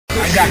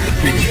got the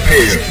picture.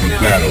 Prepare for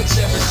battle.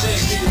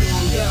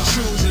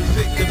 Choose and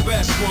pick the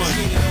best one.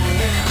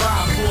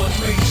 5, 4,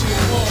 3, 2,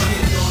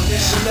 1.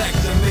 Select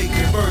and make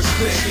your first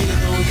pick.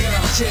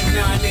 10,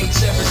 9, 8,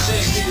 7,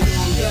 6.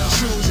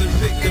 Choose and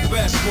pick the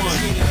best one.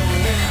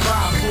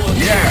 5, 4, 3, 2,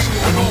 1. Yeah,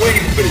 I've been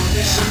waiting for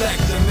this.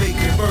 Select and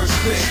make your first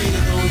pick.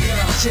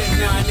 10,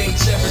 9, 8,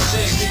 7,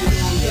 6.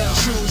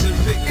 Choose and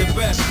pick the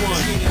best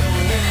one.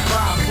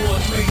 5, 4,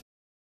 3.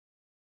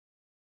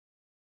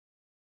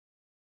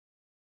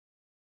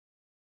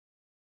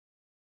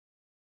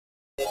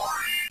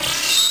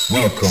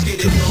 Welcome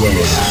to the world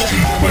of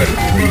Street Fighter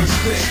 3.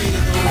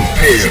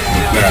 Prepare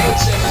for battle.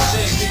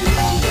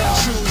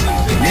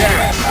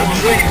 Yeah, I've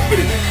been waiting for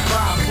this.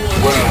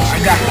 Well,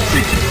 I got the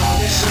picture.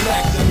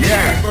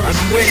 Yeah, I've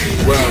been waiting.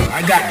 Well,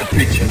 I got the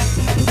picture.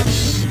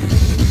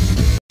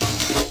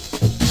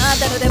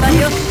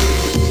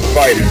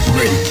 Fighters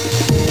ready.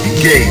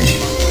 Engage.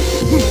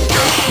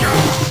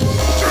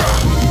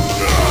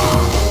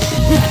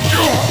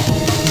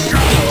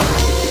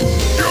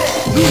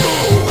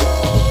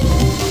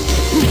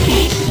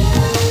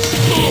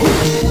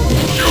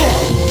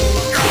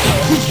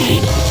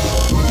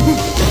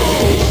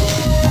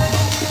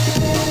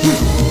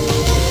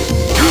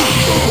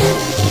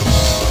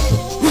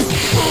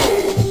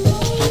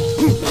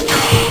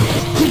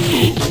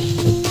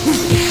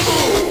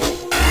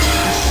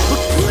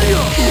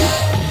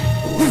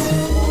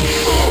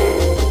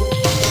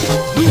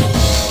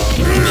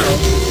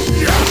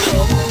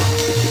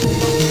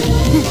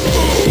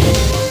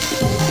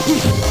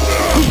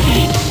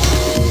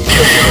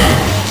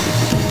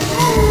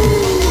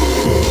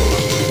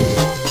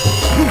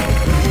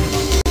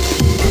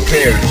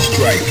 Prepare to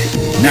strike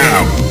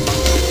now.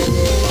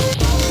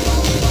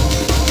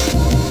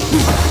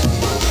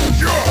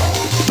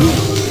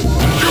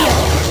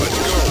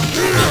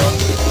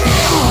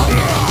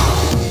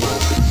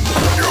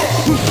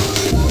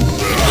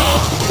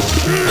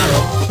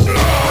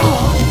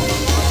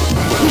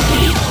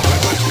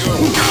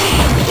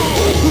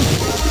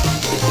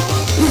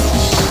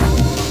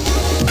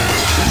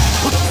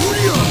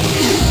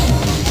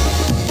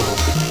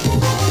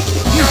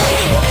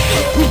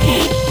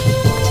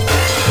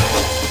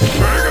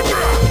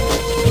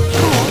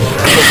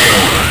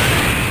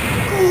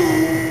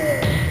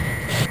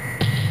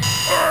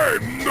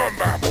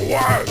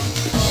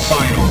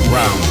 Final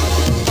round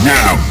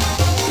now.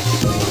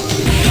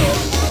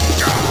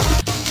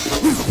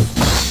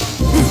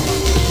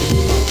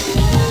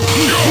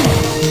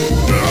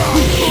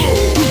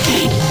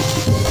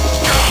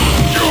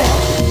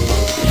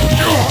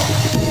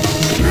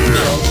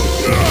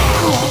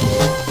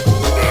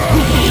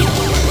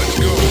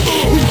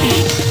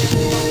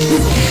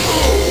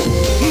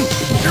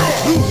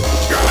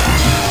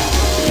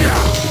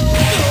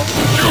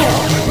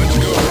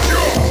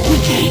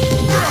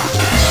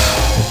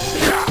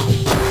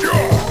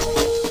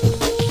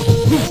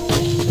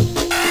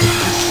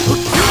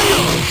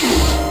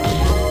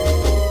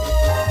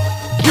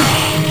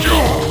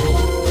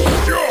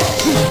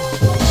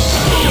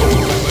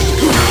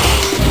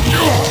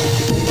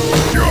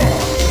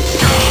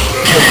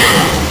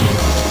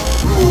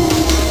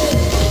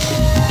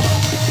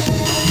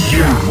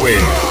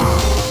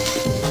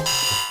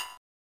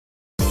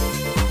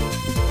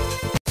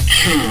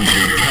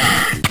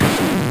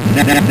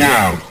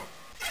 Now,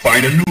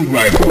 find a new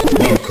rival.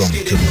 Welcome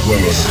to the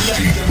world of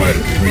Street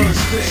Fighter 3.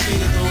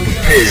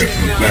 Prepare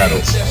for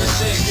battle.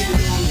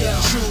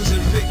 Choose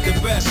and pick the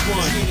best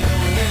one.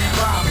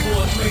 5,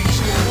 4, 3, 2,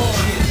 1.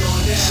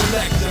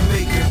 Select and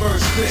make your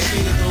first pick.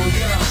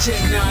 10,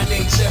 9,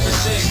 8, 7,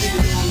 6.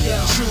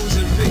 Choose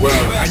and pick the best one.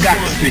 Well, I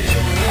got the picture.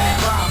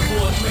 5,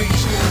 4, 3,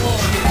 2,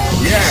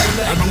 1. Yeah,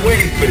 I've been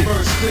waiting for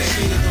this.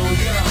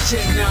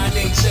 10, 9,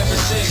 8, 7,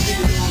 6.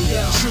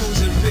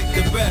 Choose and pick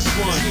the best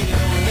one.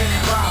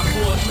 5,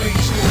 4, 3, 2,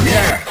 1.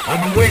 Yeah,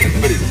 I've been waiting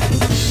for this.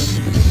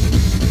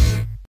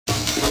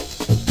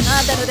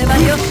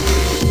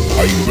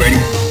 Are you ready?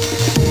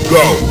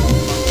 Go!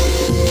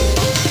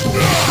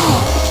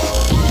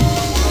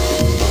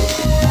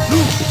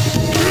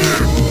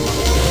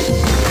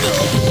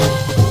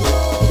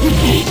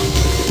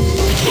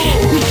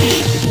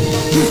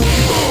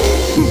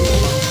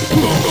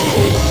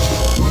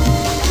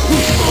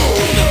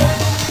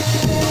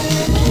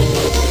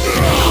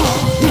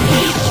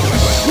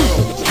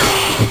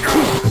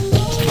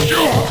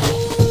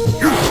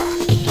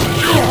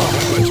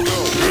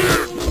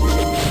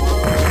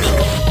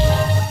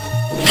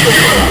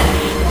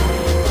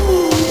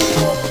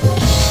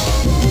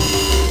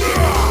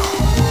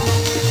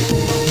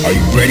 Are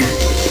you ready?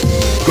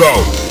 Go!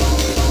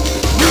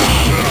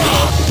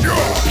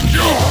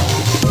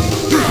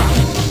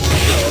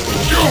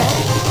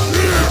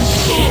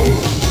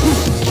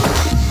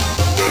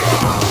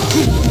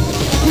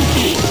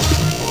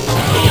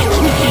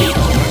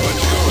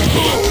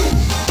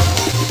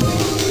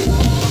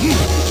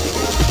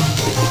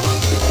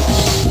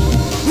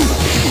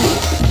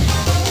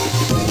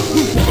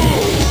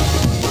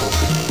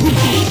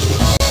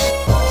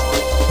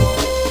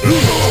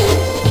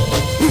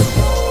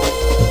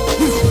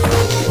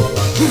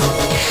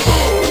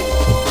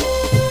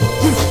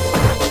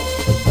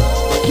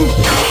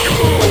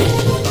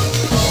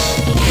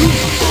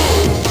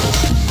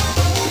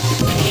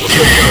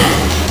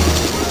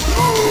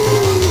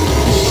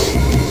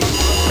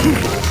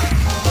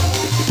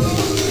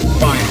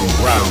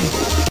 round.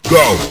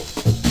 Go!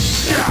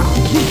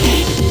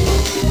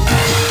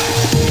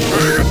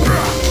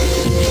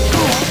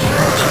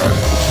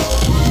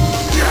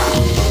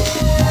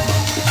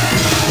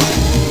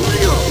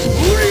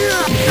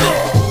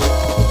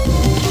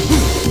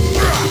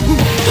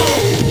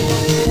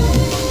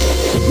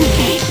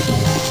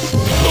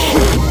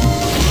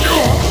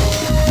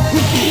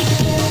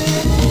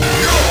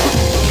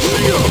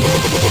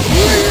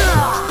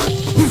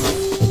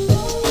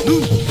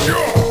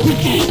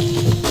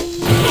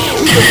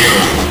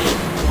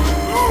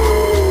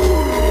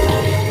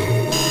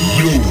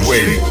 You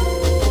win.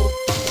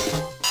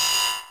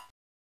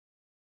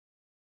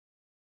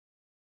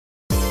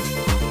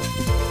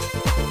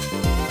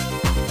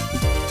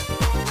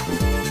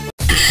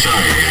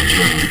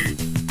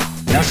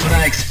 That's what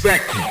I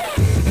expected.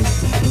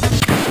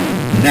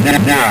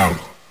 Now,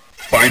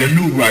 find a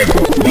new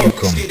rival.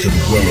 Welcome to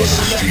the world of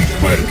Street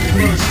Fighter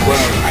 3.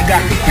 Well, I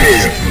got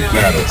prepared for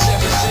battle.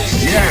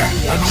 Yeah,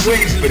 I've been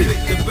waiting for this.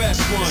 The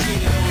best one.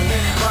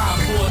 5,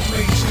 4,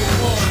 3, 2,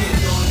 1.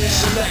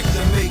 Select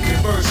and make your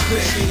first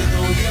pick.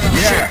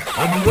 Yeah,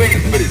 I've been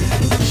waiting for this.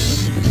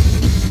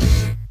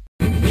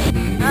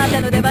 I'm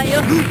the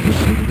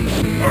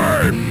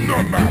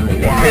number one.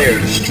 Prepare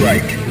to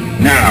strike.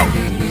 Now.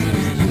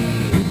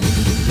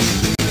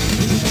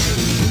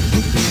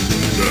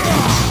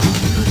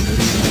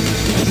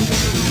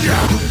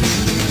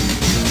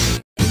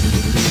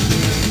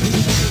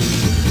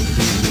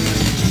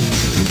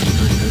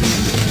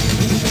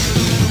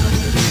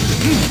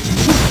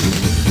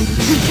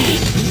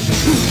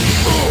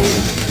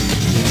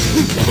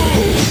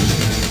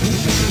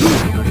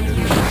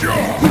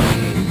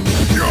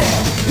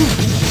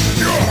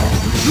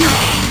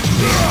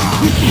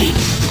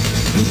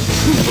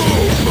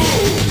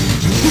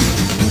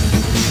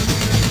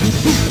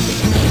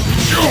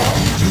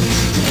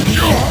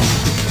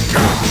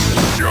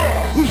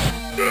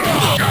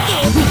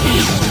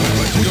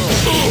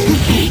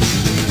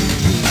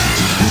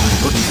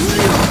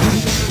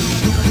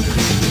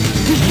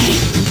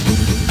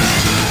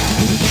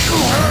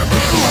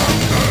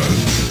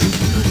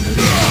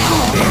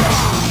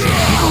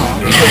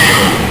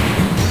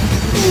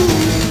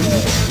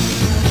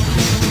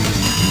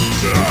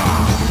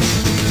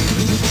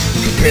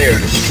 Prepare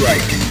to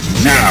strike.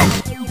 Now.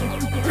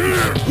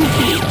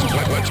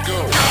 Let's go.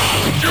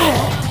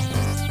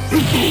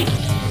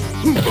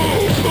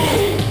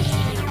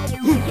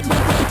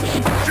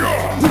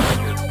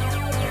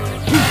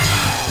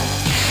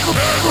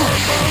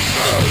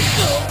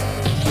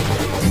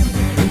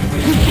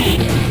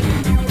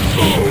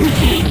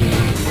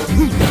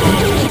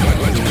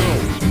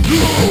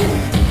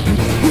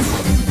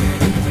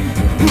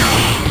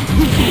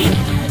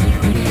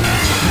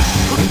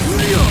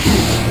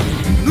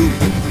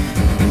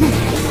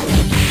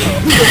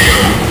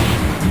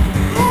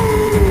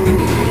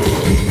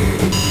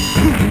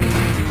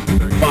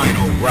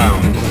 Final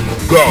round.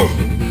 Go!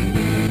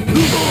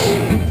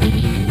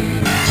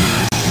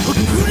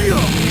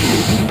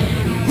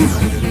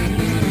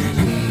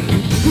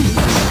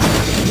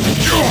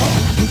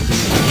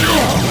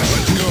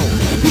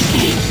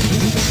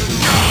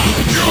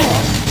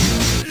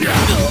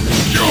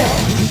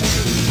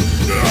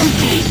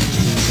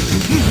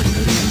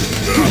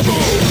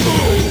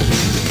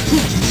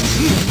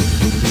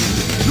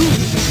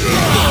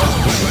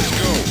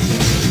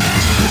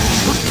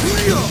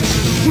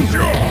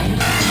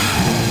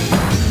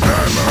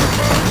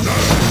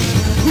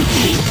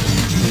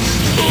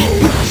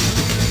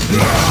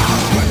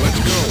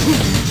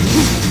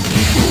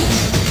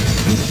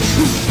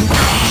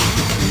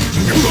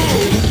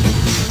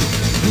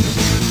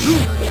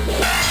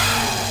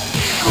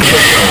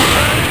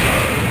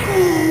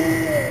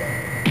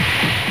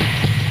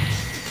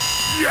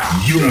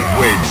 You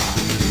win.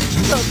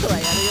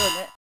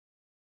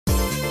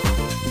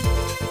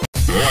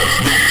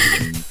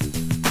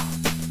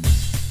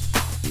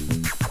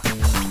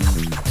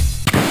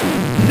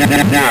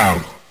 Now,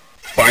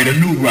 find a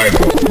new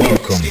rival.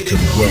 Welcome to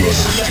the world of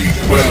Street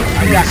Fighter.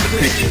 I got the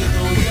picture.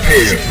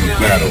 Prepare for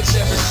battle.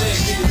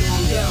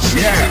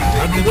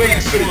 Yeah, I've been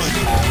waiting for this.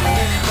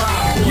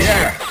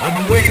 Yeah, I've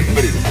been waiting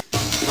for this.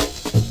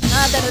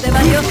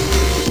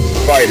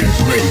 Fighters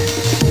ready.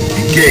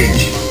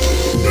 Engage.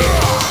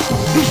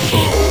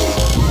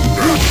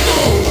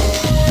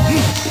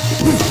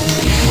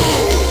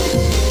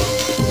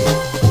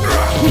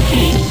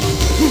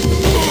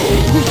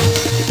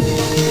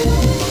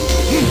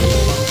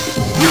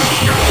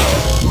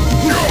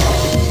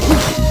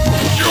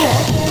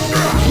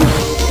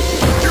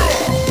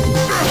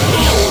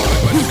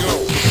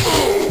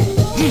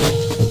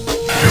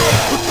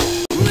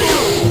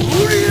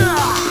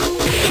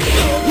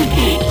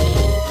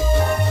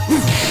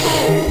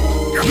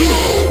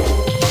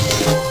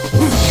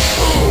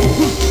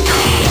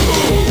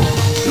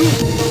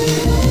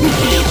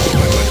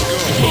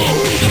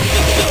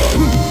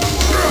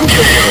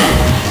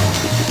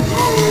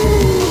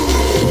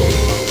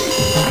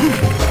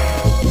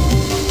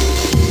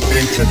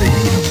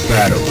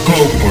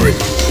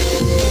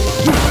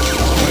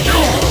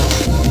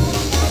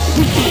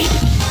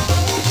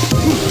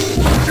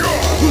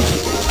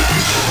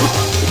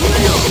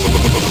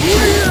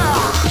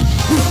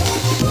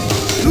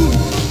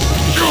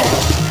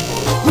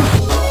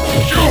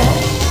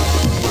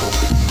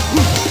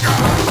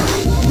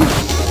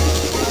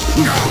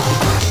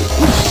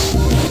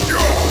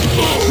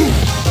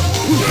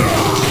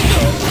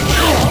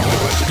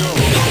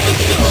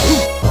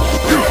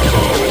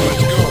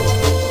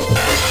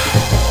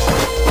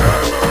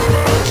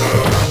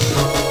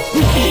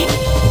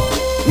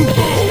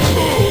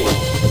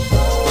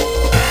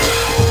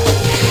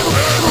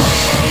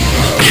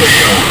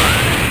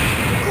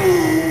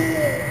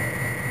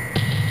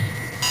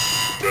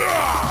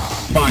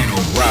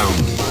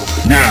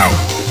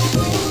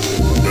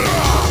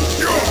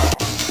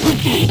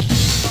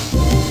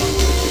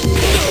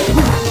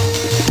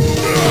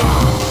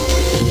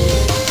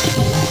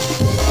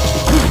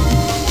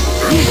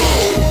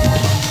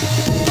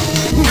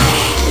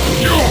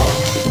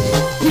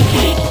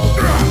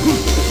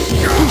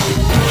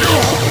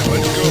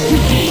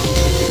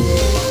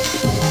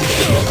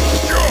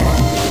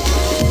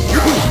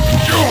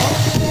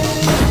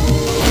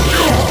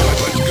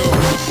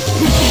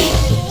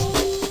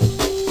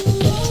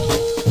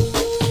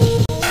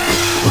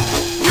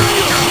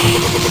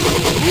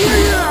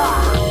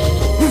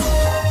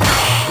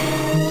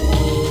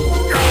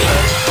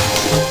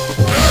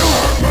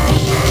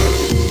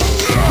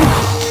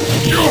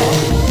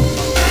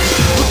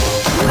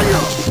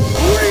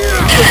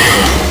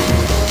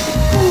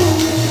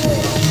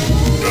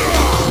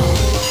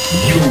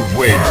 You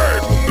win.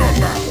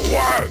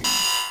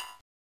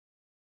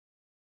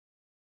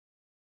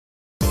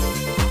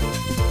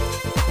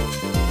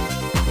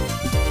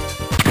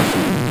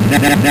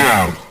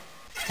 Now,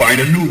 find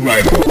a new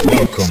rival.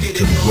 Welcome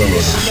to the world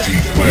of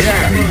Street Fighter.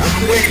 Yeah, I've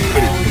been waiting for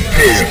this.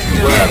 Prepare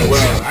for battle.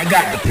 Well, I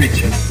got the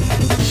picture.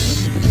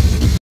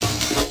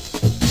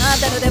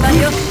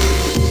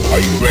 Are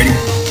you ready?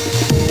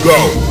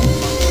 Go!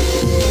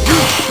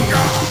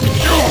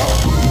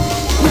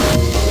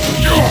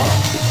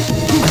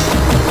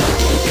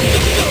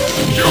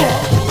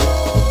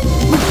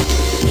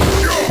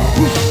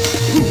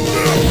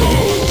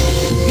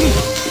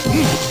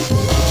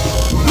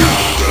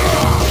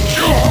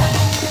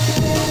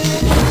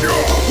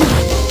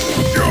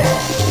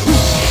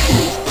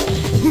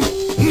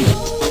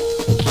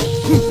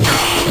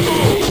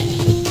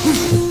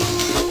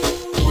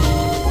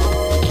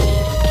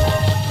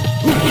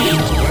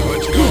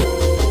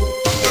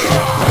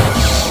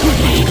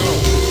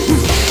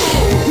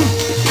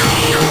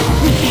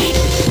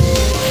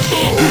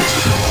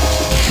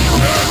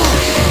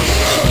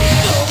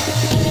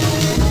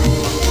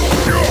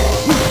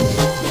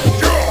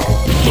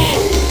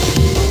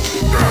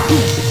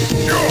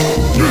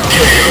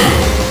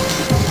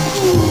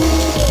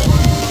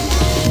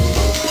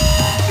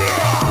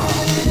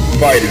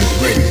 Fighters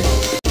ready.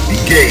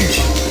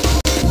 Engage.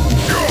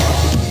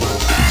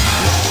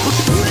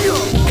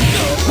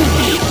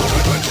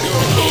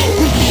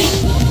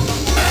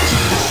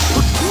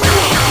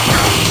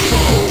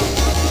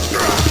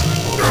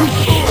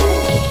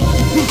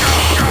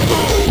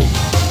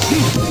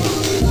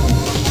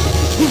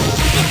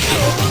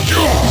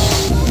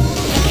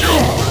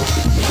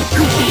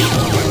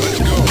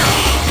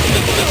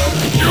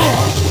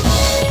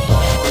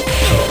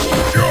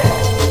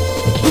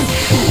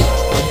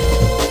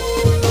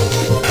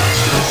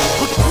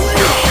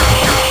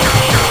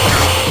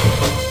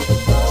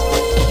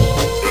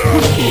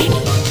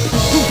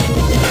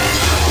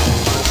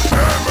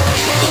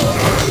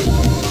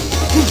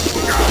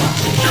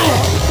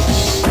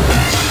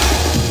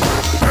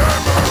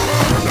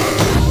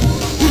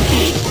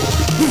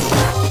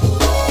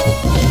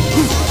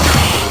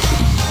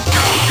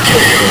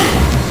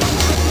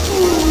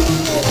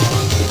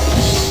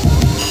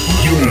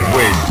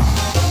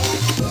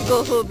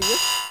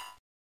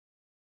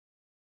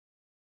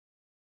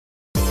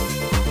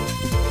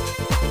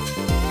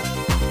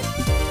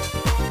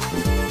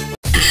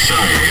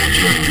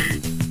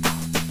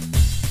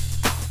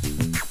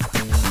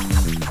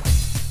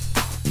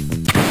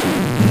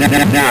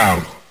 Now,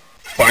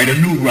 find a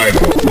new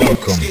rival.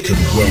 Welcome to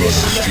the world of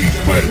Street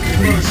Fighter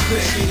 3.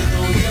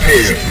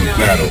 Prepare for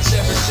battle.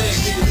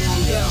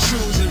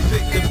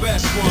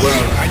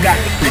 Well, I got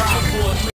the picture.